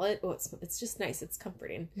still smell it. Oh, it's just nice. It's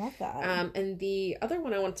comforting. Love that. And the other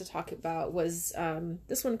one I wanted to talk about was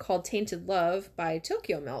this one called Tainted Love by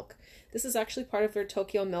Tokyo Milk. This is actually part of their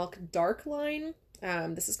Tokyo Milk Dark line.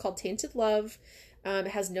 This is called Tainted Love. It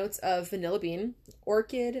has notes of vanilla bean,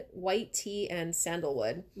 orchid, white tea, and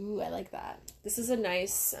sandalwood. Ooh, I like that. This is a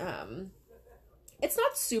nice... it's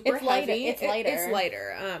not super heavy. It's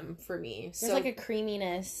lighter for me. There's like a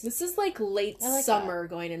creaminess. This is like late summer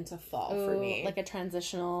going into fall for me. Like a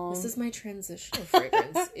transitional... This is my transitional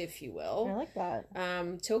fragrance, if you will. I like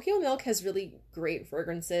that. Tokyo Milk has really great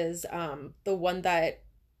fragrances. The one that...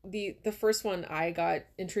 The first one I got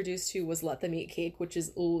introduced to was Let Them Eat Cake, which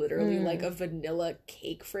is literally like a vanilla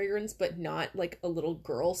cake fragrance, but not like a little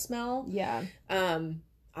girl smell. Yeah.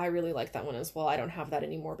 I really like that one as well. I don't have that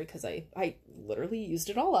anymore because I literally used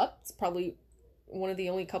it all up. It's probably one of the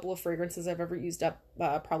only couple of fragrances I've ever used up,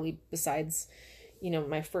 probably besides,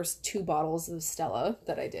 my first 2 bottles of Stella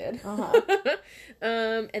that I did.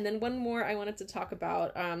 And then one more I wanted to talk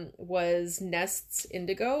about was Nest's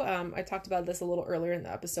Indigo. I talked about this a little earlier in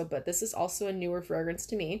the episode, but this is also a newer fragrance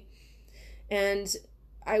to me. And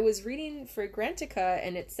I was reading Fragrantica,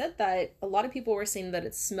 and it said that a lot of people were saying that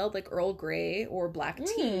it smelled like Earl Grey or black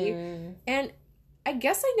tea. And I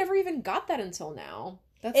guess I never even got that until now.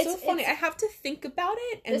 That's so funny. I have to think about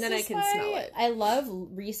it, and then I can smell it. I love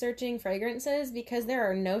researching fragrances because there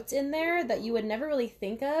are notes in there that you would never really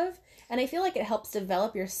think of. And I feel like it helps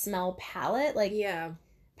develop your smell palette.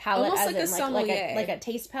 Palette almost as like in, a sommelier. Like a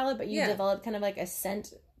taste palette, but you develop kind of like a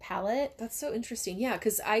scent palette. That's so interesting. Yeah,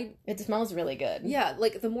 because it smells really good. Yeah,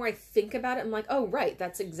 like the more I think about it, I'm like, oh right,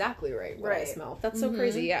 that's exactly right what I smell. That's so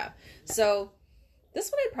crazy. Yeah. So This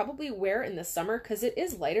one I'd probably wear in the summer because it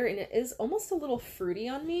is lighter and it is almost a little fruity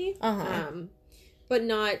on me. But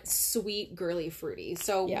not sweet, girly, fruity.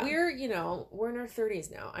 So we're in our 30s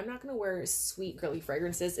now. I'm not going to wear sweet, girly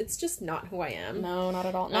fragrances. It's just not who I am. No, not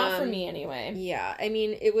at all. Not for me anyway. Yeah. I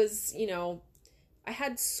mean, it was, I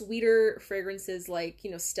had sweeter fragrances like,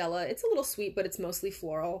 Stella. It's a little sweet, but it's mostly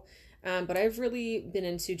floral. But I've really been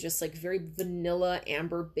into just like very vanilla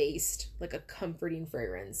amber based, like a comforting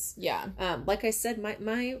fragrance. Yeah. Like I said,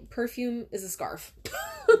 my perfume is a scarf.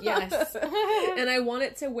 Yes. And I want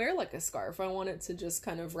it to wear like a scarf. I want it to just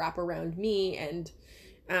kind of wrap around me and,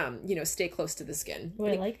 stay close to the skin. Oh,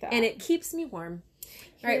 I like that. And it keeps me warm.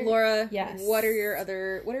 All right, Laura. Yes. What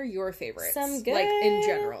are your favorites? Some good, like in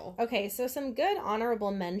general. Okay, so some good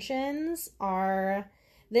honorable mentions are.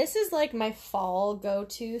 This is like my fall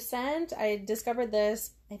go-to scent. I discovered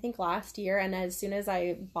this, I think, last year, and as soon as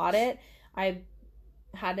I bought it, I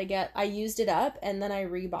used it up, and then I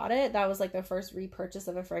rebought it. That was like the first repurchase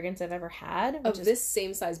of a fragrance I've ever had. Of this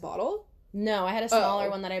same size bottle? No, I had a smaller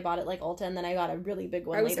one that I bought at like Ulta, and then I got a really big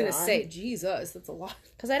one later on. I was going to say, Jesus, that's a lot.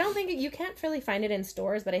 Because I don't think, you can't really find it in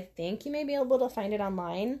stores, but I think you may be able to find it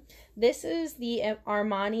online. This is the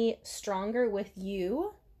Armani Stronger With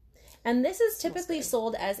You. And this is typically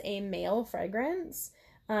sold as a male fragrance.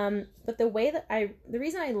 But the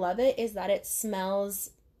reason I love it is that it smells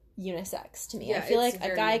unisex to me. Yeah, I feel like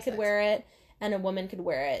a guy could wear it and a woman could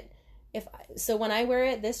wear it. So when I wear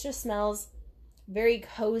it, this just smells very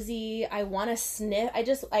cozy. I want to sniff.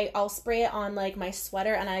 I'll spray it on like my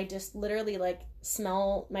sweater, and I just literally like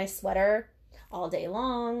smell my sweater all day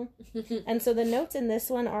long. And so the notes in this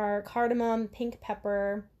one are cardamom, pink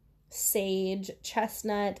pepper, sage,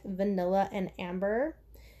 chestnut, vanilla, and amber.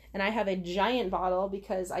 And I have a giant bottle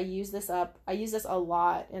because I use this a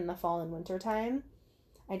lot in the fall and winter time.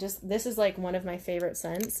 This is like one of my favorite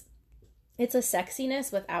scents. It's a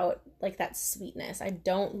sexiness without like that sweetness. I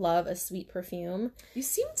don't love a sweet perfume. You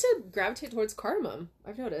seem to gravitate towards cardamom,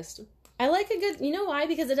 I've noticed. I like a good, you know why?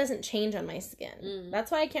 Because it doesn't change on my skin. That's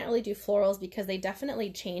why I can't really do florals, because they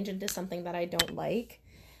definitely change into something that I don't like.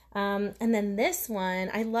 And then this one,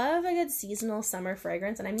 I love a good seasonal summer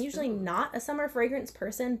fragrance, and I'm usually not a summer fragrance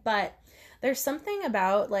person, but there's something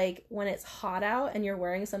about like when it's hot out and you're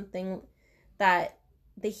wearing something that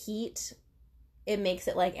the heat, it makes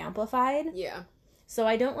it like amplified. Yeah. So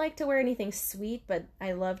I don't like to wear anything sweet, but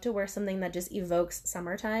I love to wear something that just evokes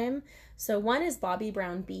summertime. So one is Bobbi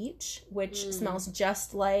Brown Beach, which smells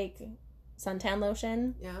just like suntan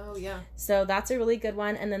lotion. Oh, yeah. So that's a really good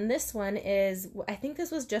one. And then this one is, I think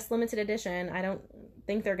this was just limited edition. I don't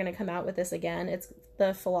think they're going to come out with this again. It's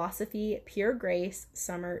the Philosophy Pure Grace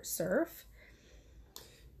Summer Surf.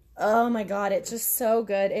 Oh my God, it's just so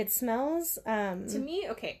good. It smells, to me,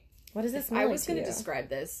 okay. What does it smell like? I was going to describe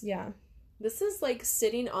this. Yeah. This is like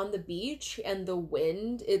sitting on the beach and the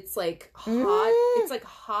wind. It's like hot. It's like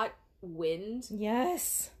hot wind.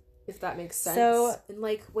 Yes. If that makes sense. So, and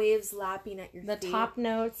like waves lapping at your feet. The top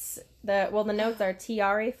notes, the notes are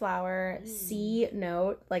tiare flower, C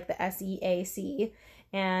note, like the SEAC,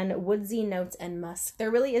 and woodsy notes and musk. There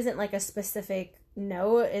really isn't like a specific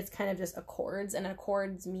note. It's kind of just accords, and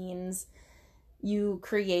accords means you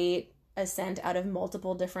create a scent out of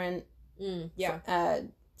multiple different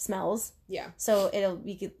smells. Yeah. So it'll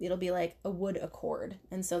be like a wood accord,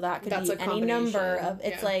 and so that could be any number of.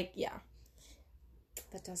 It's like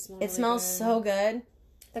That does smell. It really smells good. So good.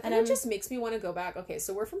 That kind of just makes me want to go back. Okay,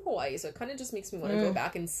 so we're from Hawaii, so it kind of just makes me want to go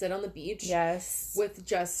back and sit on the beach. Yes. With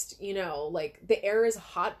just, like the air is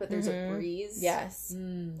hot, but there's a breeze. Yes.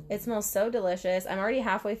 It smells so delicious. I'm already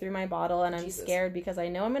halfway through my bottle, and I'm scared because I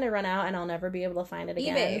know I'm going to run out and I'll never be able to find it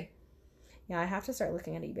again. eBay. Yeah, I have to start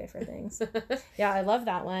looking at eBay for things. Yeah, I love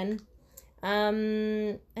that one.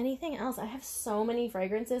 Anything else? I have so many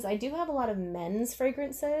fragrances. I do have a lot of men's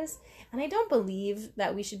fragrances, and I don't believe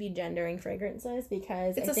that we should be gendering fragrances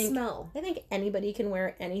because it's a smell. I think anybody can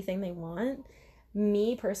wear anything they want.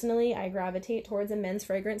 Me personally, I gravitate towards a men's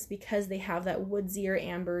fragrance because they have that woodsier,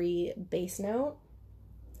 ambery base note,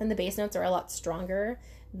 and the base notes are a lot stronger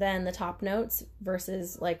than the top notes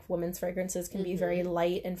versus like women's fragrances can be very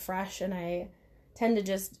light and fresh, and I tend to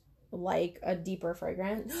just like a deeper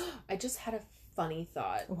fragrance. I just had a funny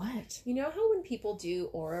thought. What? You know how when people do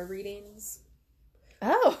aura readings?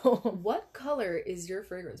 Oh. What color is your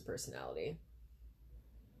fragrance personality?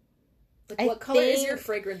 Like, what color is your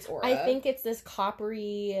fragrance aura? I think it's this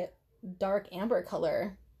coppery, dark amber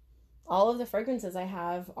color. All of the fragrances I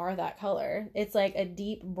have are that color. It's like a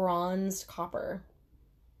deep bronzed copper.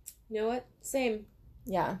 You know what? Same.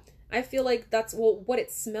 Yeah. I feel like that's, well, what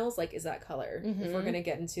it smells like is that color. If we're Mhm. gonna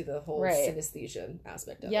get into the whole Right. synesthesia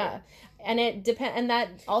aspect of it. Yeah, and it depend, and that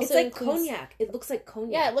also It's like includes, cognac. It looks like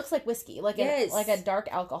cognac. Yeah, it looks like whiskey, like Yes. like a dark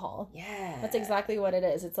alcohol. Yeah. That's exactly what it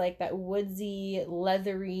is. It's like that woodsy,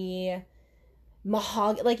 leathery,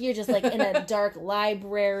 mahogany. Like you're just like in a dark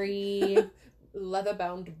library.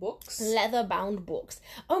 Leather-bound books. Leather-bound books.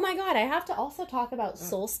 Oh my god, I have to also talk about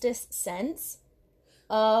Solstice scents.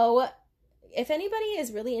 Oh, if anybody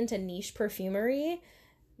is really into niche perfumery,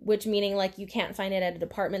 which meaning like you can't find it at a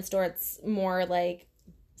department store, it's more like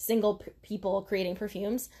single people creating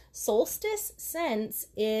perfumes. Solstice Scents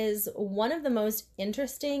is one of the most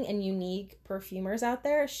interesting and unique perfumers out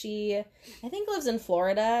there. She, I think, lives in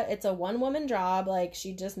Florida. It's a one-woman job. Like,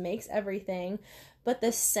 she just makes everything. But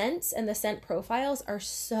the scents and the scent profiles are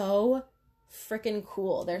so freaking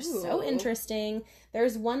cool. They're so Ooh. interesting.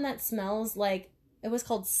 There's one that smells like, it was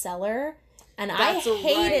called Cellar. And That's I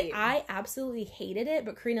hated right. I absolutely hated it,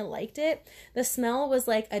 but Karina liked it. The smell was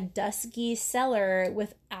like a dusky cellar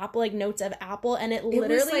with apple, like notes of apple, and it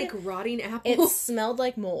literally, was like rotting apple. it smelled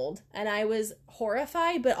like mold. And I was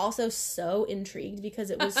horrified, but also so intrigued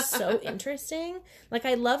because it was so interesting. Like,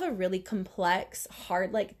 I love a really complex,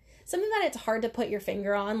 hard, like, something that it's hard to put your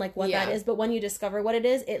finger on, like, what Yeah. that is, but when you discover what it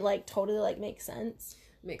is, it, like, totally, like, makes sense.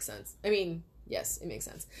 Makes sense. I mean, yes, it makes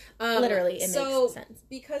sense. Literally, it makes sense.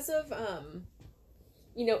 Because of,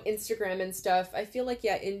 you know, Instagram and stuff, I feel like,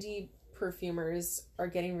 yeah, indie perfumers are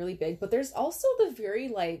getting really big, but there's also the very,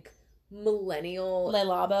 like, millennial Le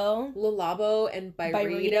Labo. Le Labo and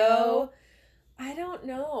Byredo. Byredo. I don't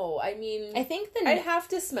know. I mean, I think I'd have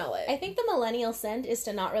to smell it. I think the millennial scent is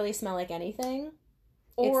to not really smell like anything.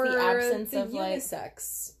 or it's the absence the of, like,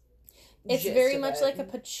 unisex. It's gist very of much it. like a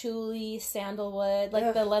patchouli, sandalwood. Like,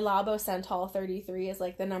 Ugh. the Le Labo Santal 33 is,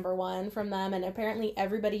 like, the number one from them. And apparently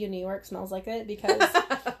everybody in New York smells like it because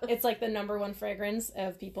it's, like, the number one fragrance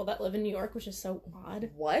of people that live in New York, which is so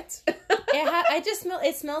odd. What? I just smell,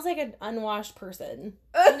 it smells like an unwashed person.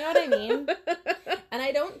 You know what I mean? And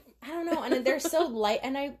I don't know. And they're so light,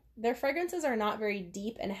 and their fragrances are not very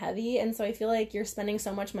deep and heavy. And so I feel like you're spending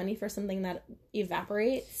so much money for something that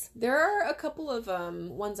evaporates. There are a couple of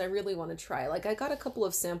ones I really want to try. Like, I got a couple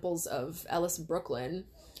of samples of Ellis Brooklyn.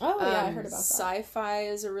 Oh, yeah, I heard about that. Sci-Fi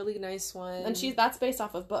is a really nice one. And that's based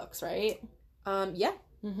off of books, right? Yeah.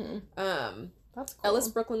 Mm-hmm. That's cool. Ellis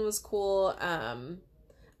Brooklyn was cool.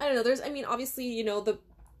 I don't know. Obviously, you know,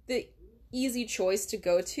 the easy choice to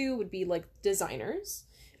go to would be like designers.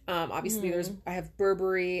 Obviously, I have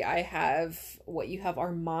Burberry. I have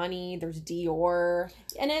Armani. There's Dior.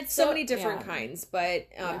 And it's So many different kinds, but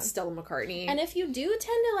Yeah. Stella McCartney. And if you do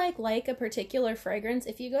tend to like a particular fragrance,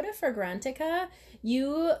 if you go to Fragrantica,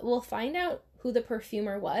 you will find out who the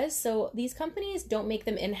perfumer was. So these companies don't make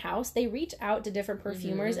them in-house. They reach out to different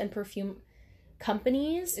perfumers and perfume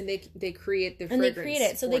companies. And they create the And fragrance. they create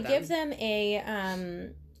it. So for they them. give them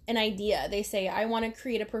an idea. They say, I want to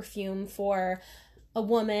create a perfume for a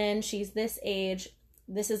woman. She's this age.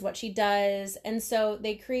 This is what she does. And so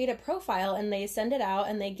they create a profile and they send it out,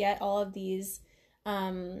 and they get all of these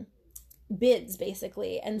bids,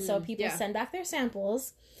 basically. And so people send back their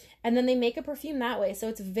samples, and then they make a perfume that way. So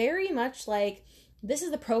it's very much like, this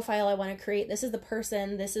is the profile I want to create. This is the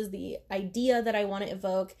person. This is the idea that I want to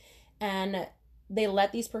evoke. And they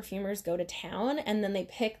let these perfumers go to town, and then they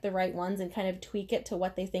pick the right ones and kind of tweak it to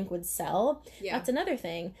what they think would sell. Yeah. That's another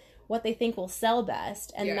thing. What they think will sell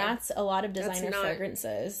best. And that's a lot of designer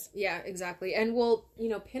fragrances. Yeah, exactly. And well, you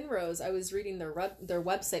know, Penrose, I was reading their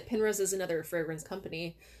website. Penrose is another fragrance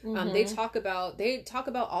company. They talk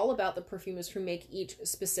about all about the perfumers who make each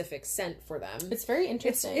specific scent for them. It's very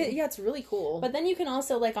interesting. It's really cool. But then you can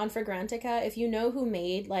also, like, on Fragrantica, if you know who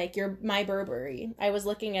made, like, My Burberry, I was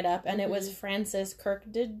looking it up, and it was Francis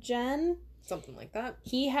Kirkdegen. Something like that.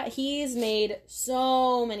 He's made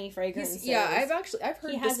so many fragrances. I've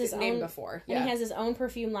heard this name before. Yeah. And he has his own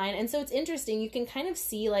perfume line. And so it's interesting. You can kind of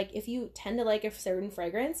see, like, if you tend to like a certain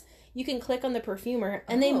fragrance, you can click on the perfumer,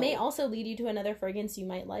 and they may also lead you to another fragrance you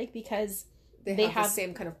might like, because they have the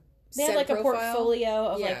same kind of they have, like, profile. a portfolio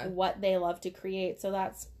of like what they love to create. So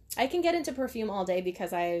I can get into perfume all day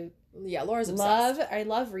because Laura's obsessed. I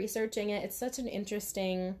love researching it. It's such an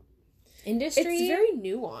interesting industry. It's very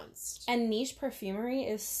nuanced. And niche perfumery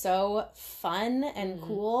is so fun and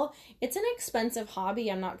cool. It's an expensive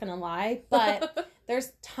hobby, I'm not gonna lie, but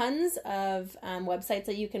there's tons of websites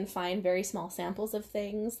that you can find very small samples of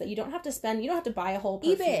things that you don't have to spend. You don't have to buy a whole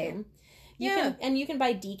perfume. eBay. You can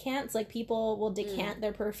buy decants. Like, people will decant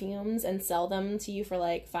their perfumes and sell them to you for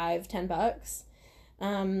like $5-10.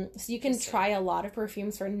 So you can try a lot of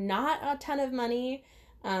perfumes for not a ton of money.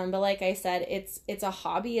 But like I said, it's a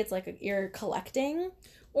hobby. It's like you're collecting.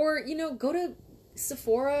 Or, you know, go to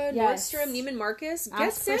Sephora, Yes. Nordstrom, Neiman Marcus, get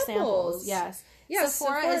Ask for samples. Yes. Yeah,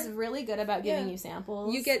 Sephora is really good about giving you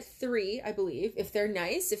samples. You get 3, I believe. If they're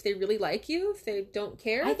nice, if they really like you, if they don't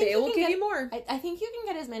care, I think they you will can give get- you more. I think you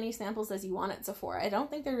can get as many samples as you want at Sephora. I don't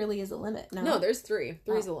think there really is a limit. No, there's 3.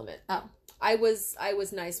 3 is the limit. Oh. I was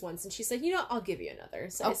nice once, and she said, you know, I'll give you another.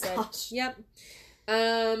 So I said, gosh. yep.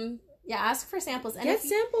 Yeah, ask for samples. And Get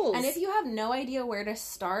samples. And if you have no idea where to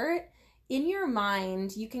start, in your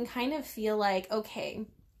mind, you can kind of feel like, okay,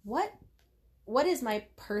 what is my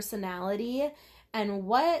personality and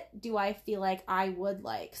what do I feel like I would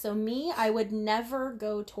like? So me, I would never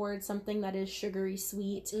go towards something that is sugary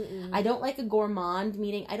sweet. Mm-mm. I don't like a gourmand,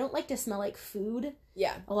 meaning I don't like to smell like food.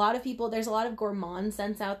 Yeah. A lot of people, there's a lot of gourmand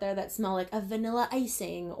scents out there that smell like a vanilla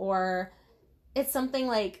icing, or it's something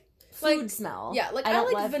like food smell. Yeah, like I don't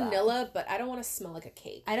like love that. vanilla, but I don't want to smell like a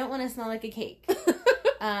cake. I don't want to smell like a cake.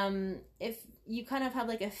 If you kind of have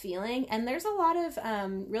like a feeling, and there's a lot of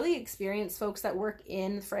really experienced folks that work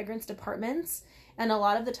in fragrance departments, and a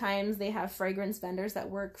lot of the times they have fragrance vendors that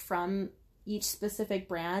work from each specific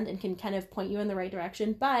brand and can kind of point you in the right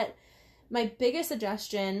direction. But my biggest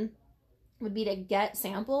suggestion would be to get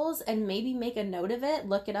samples and maybe make a note of it,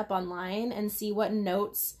 look it up online and see what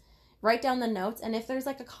notes, write down the notes. And if there's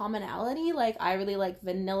like a commonality, like I really like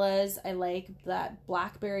vanillas, I like that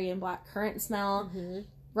blackberry and blackcurrant smell,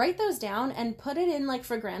 write those down and put it in like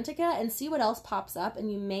Fragrantica and see what else pops up,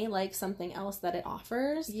 and you may like something else that it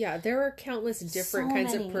offers. Yeah, there are countless different So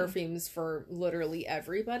kinds many. of perfumes for literally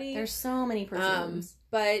everybody. There's so many perfumes.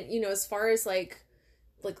 But, you know, as far as like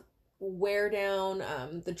wear down,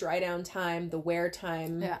 the dry down time, the wear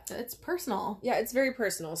time. Yeah, it's personal. Yeah, it's very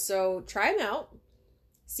personal. So try them out.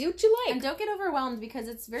 See what you like. And don't get overwhelmed, because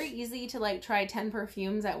it's very easy to like try 10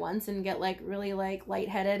 perfumes at once and get like really like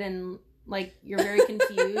lightheaded and like you're very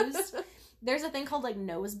confused. There's a thing called like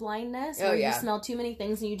nose blindness where you smell too many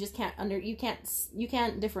things and you just you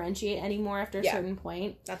can't differentiate anymore after a certain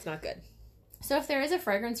point. That's not good. So if there is a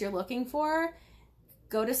fragrance you're looking for,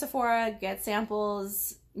 go to Sephora, get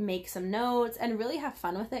samples, make some notes, and really have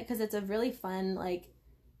fun with it, because it's a really fun like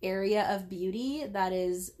area of beauty that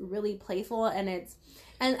is really playful, and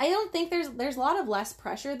I don't think there's a lot of less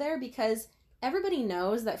pressure there, because everybody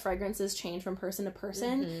knows that fragrances change from person to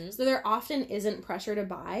person. So there often isn't pressure to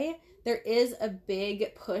buy. There is a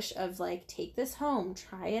big push of like, take this home,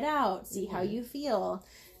 try it out, see how you feel.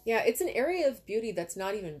 Yeah, it's an area of beauty that's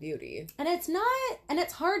not even beauty. And it's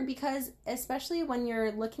hard, because especially when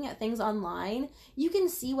you're looking at things online, you can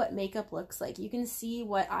see what makeup looks like. You can see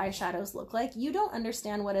what eyeshadows look like. You don't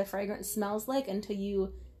understand what a fragrance smells like until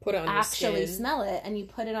you put it on actually your skin. smell it and you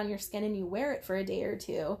put it on your skin and you wear it for a day or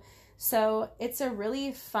two. So it's a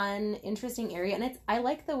really fun, interesting area. And I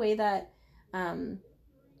like the way that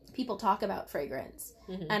people talk about fragrance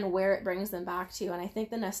and where it brings them back to. And I think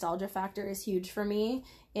the nostalgia factor is huge for me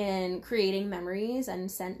in creating memories, and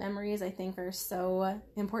scent memories I think are so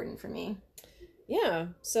important for me. Yeah,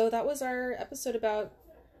 so that was our episode about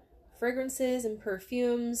fragrances and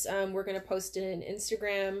perfumes. We're going to post it in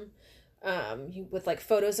Instagram with like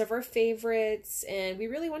photos of our favorites, and we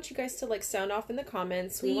really want you guys to like sound off in the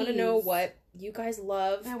comments. Please. We want to know what you guys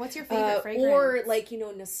love. Yeah, what's your favorite fragrance? Or like, you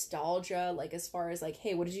know, nostalgia, like as far as like,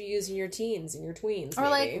 hey, what did you use in your teens and your tweens? Or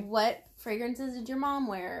maybe? like, what fragrances did your mom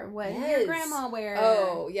wear? What did your Yes. grandma wear?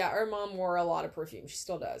 Oh yeah, our mom wore a lot of perfume. She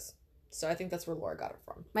still does. So I think that's where Laura got it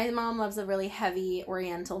from. My mom loves a really heavy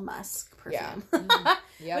oriental musk perfume. Yeah.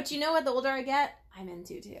 Yep. But you know what? The older I get, I'm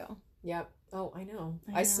into too. Yep. Oh, I know.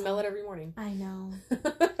 I know. I smell it every morning. I know.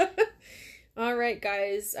 All right,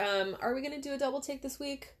 guys. Are we going to do a double take this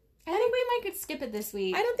week? I think we might could skip it this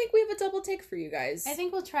week. I don't think we have a double take for you guys. I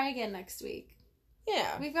think we'll try again next week.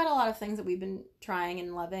 Yeah. We've got a lot of things that we've been trying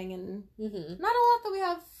and loving, and Mm-hmm. not a lot that we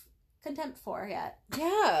have contempt for yet.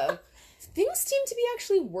 Yeah. Things seem to be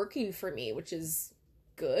actually working for me, which is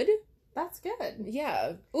good. That's good.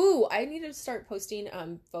 Yeah. Ooh, I need to start posting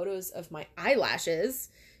photos of my eyelashes.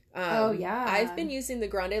 Oh, yeah. I've been using the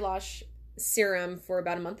Grande Lash serum for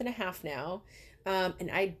about a month and a half now.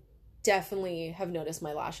 And I definitely have noticed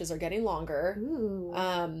my lashes are getting longer. Ooh.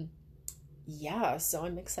 Yeah, so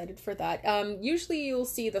I'm excited for that. Usually you'll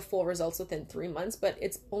see the full results within 3 months, but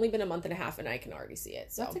it's only been a month and a half and I can already see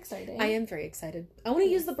it. So That's exciting. I am very excited. I want to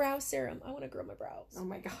use the brow serum. I want to grow my brows. Oh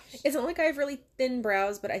my gosh. It's not like I have really thin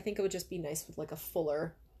brows, but I think it would just be nice with like a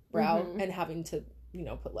fuller brow Mhm. and having to, you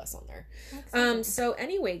know, put less on there. Excellent. So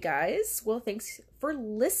anyway, guys, well, thanks for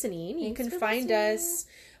listening. You Thanks can for find listening. us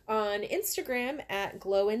on Instagram at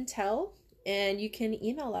glowintel, and you can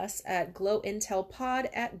email us at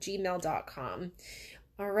glowintelpod@gmail.com.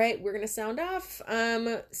 All right, we're gonna sound off.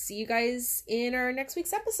 See you guys in our next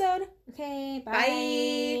week's episode. Okay,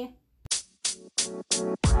 bye.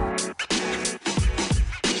 Bye.